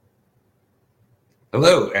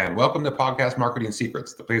Hello, and welcome to Podcast Marketing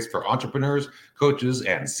Secrets, the place for entrepreneurs, coaches,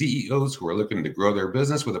 and CEOs who are looking to grow their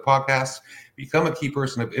business with a podcast, become a key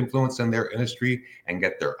person of influence in their industry, and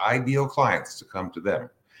get their ideal clients to come to them.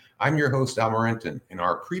 I'm your host, Al Morenton. In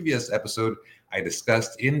our previous episode, I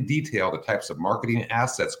discussed in detail the types of marketing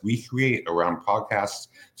assets we create around podcasts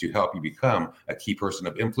to help you become a key person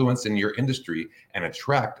of influence in your industry and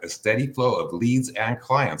attract a steady flow of leads and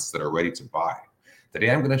clients that are ready to buy. Today,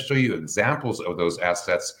 I'm going to show you examples of those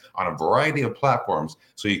assets on a variety of platforms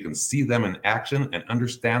so you can see them in action and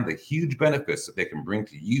understand the huge benefits that they can bring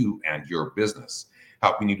to you and your business,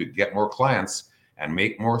 helping you to get more clients and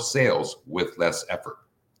make more sales with less effort.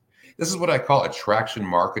 This is what I call attraction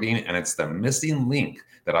marketing, and it's the missing link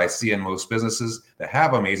that I see in most businesses that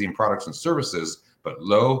have amazing products and services, but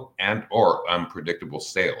low and or unpredictable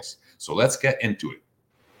sales. So let's get into it.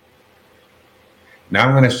 Now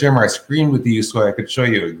I'm going to share my screen with you so I could show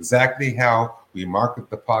you exactly how we market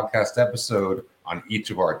the podcast episode on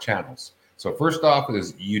each of our channels. So first off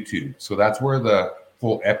is YouTube. So that's where the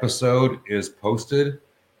full episode is posted.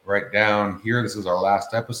 Right down here, this is our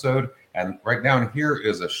last episode. And right down here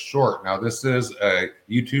is a short. Now this is a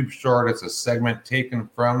YouTube short. It's a segment taken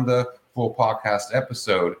from the full podcast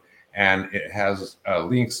episode. And it has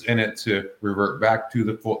links in it to revert back to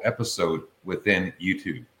the full episode within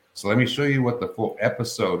YouTube. So let me show you what the full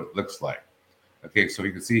episode looks like. Okay, so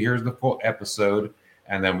you can see here's the full episode,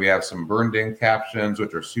 and then we have some burned in captions,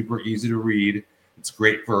 which are super easy to read. It's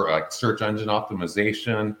great for like search engine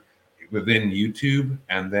optimization within YouTube.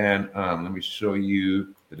 And then let me show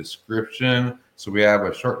you the description. So we have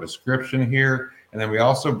a short description here, and then we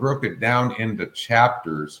also broke it down into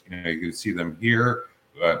chapters. You can see them here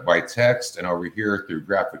by text and over here through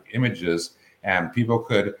graphic images, and people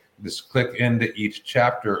could just click into each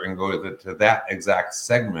chapter and go to that exact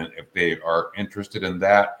segment if they are interested in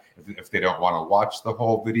that, if they don't want to watch the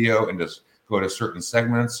whole video and just go to certain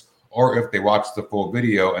segments, or if they watch the full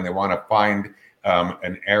video and they want to find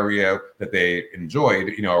an area that they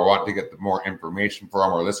enjoyed, or want to get more information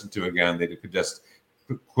from or listen to again, they could just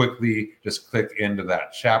quickly just click into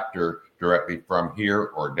that chapter directly from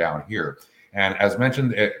here or down here. And as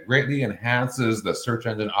mentioned, it greatly enhances the search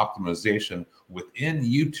engine optimization within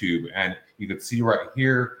YouTube. And you can see right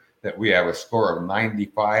here that we have a score of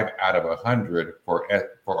 95 out of 100 for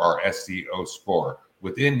our SEO score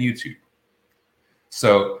within YouTube.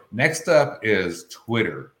 So next up is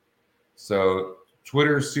Twitter. So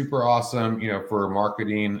Twitter is super awesome, for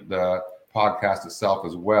marketing the podcast itself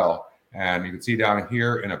as well. And you can see down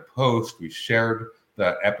here in a post, we shared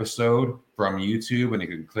the episode from YouTube, and you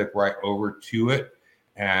can click right over to it.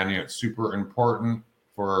 And it's super important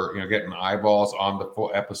for getting eyeballs on the full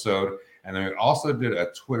episode. And then we also did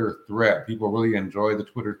a Twitter thread. People really enjoy the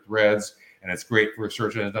Twitter threads, and it's great for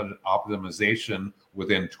search engine optimization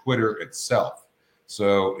within Twitter itself.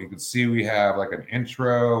 So you can see we have like an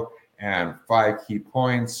intro and 5 key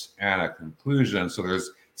points and a conclusion. So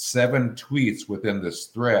there's 7 tweets within this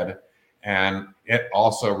thread. And it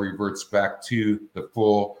also reverts back to the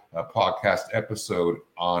full podcast episode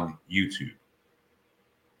on YouTube.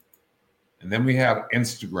 And then we have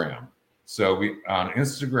Instagram. So on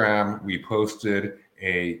Instagram, we posted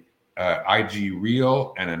a IG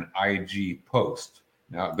reel and an IG post.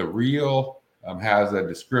 Now the reel has a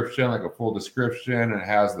description, like a full description, and it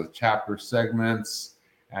has the chapter segments,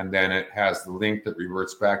 and then it has the link that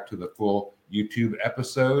reverts back to the full YouTube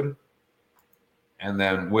episode. And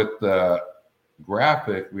then with the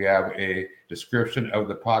graphic, we have a description of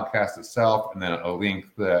the podcast itself, and then a link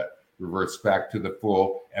that reverts back to the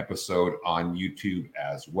full episode on YouTube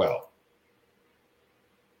as well.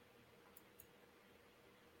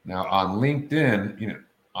 Now on LinkedIn,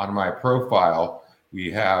 on my profile,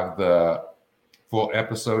 we have the full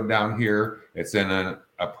episode down here. It's in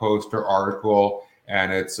a post or article,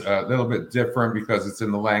 and it's a little bit different because it's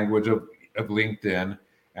in the language of LinkedIn.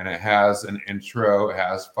 And it has an intro, it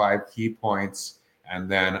has 5 key points, and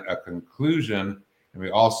then a conclusion. And we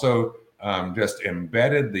also just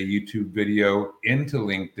embedded the YouTube video into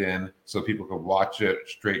LinkedIn so people could watch it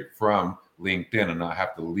straight from LinkedIn and not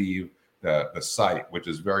have to leave the site, which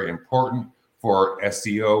is very important for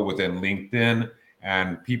SEO within LinkedIn.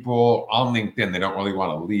 And people on LinkedIn, they don't really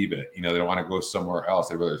want to leave it. They don't want to go somewhere else.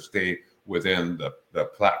 They rather stay within the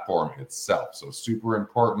platform itself. So super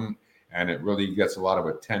important. And it really gets a lot of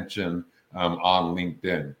attention on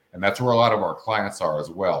LinkedIn. And that's where a lot of our clients are as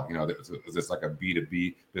well. It's like a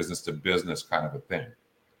B2B, business to business kind of a thing.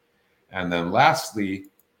 And then lastly,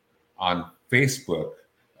 on Facebook,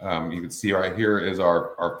 you can see right here is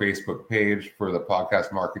our Facebook page for the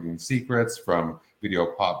Podcast Marketing Secrets from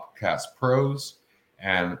Video Podcast Pros.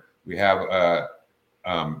 And we have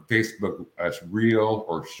Facebook as Reel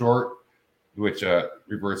or Short, which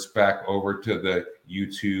reverts back over to the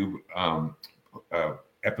YouTube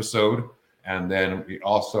episode. And then we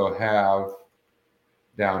also have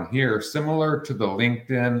down here, similar to the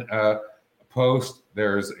LinkedIn post,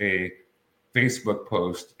 there's a Facebook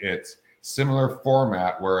post. It's similar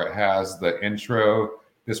format where it has the intro.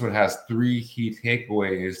 This one has 3 key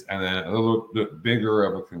takeaways and then a little bit bigger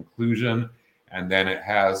of a conclusion. And then it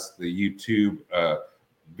has the YouTube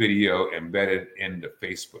video embedded into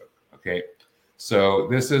Facebook. Okay. So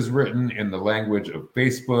this is written in the language of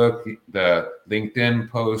Facebook. The LinkedIn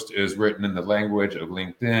post is written in the language of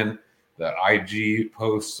LinkedIn. The IG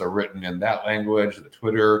posts are written in that language. The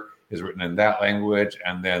Twitter is written in that language.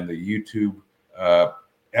 And then the YouTube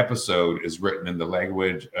episode is written in the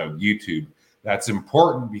language of YouTube. That's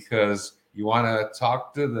important because you want to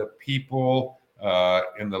talk to the people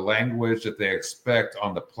in the language that they expect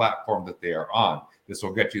on the platform that they are on. This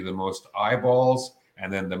will get you the most eyeballs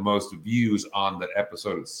and then the most views on the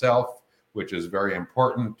episode itself, which is very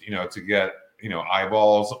important, to get,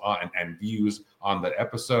 eyeballs on and views on the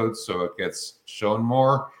episode. So it gets shown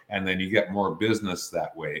more and then you get more business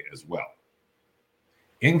that way as well.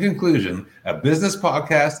 In conclusion, a business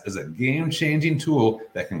podcast is a game-changing tool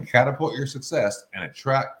that can catapult your success and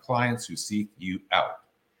attract clients who seek you out.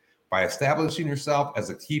 By establishing yourself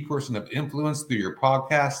as a key person of influence through your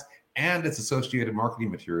podcast and its associated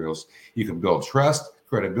marketing materials, you can build trust,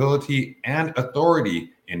 credibility, and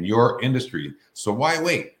authority in your industry. So why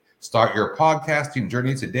wait? Start your podcasting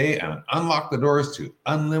journey today and unlock the doors to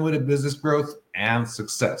unlimited business growth and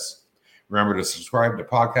success. Remember to subscribe to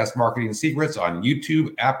Podcast Marketing Secrets on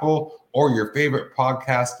YouTube, Apple, or your favorite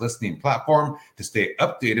podcast listening platform to stay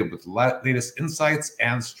updated with latest insights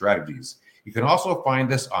and strategies. You can also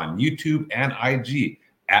find us on YouTube and IG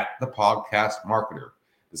at The Podcast Marketer.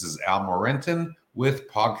 This is Al Morenton with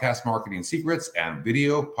Podcast Marketing Secrets and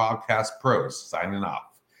Video Podcast Pros signing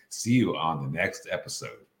off. See you on the next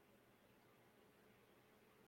episode.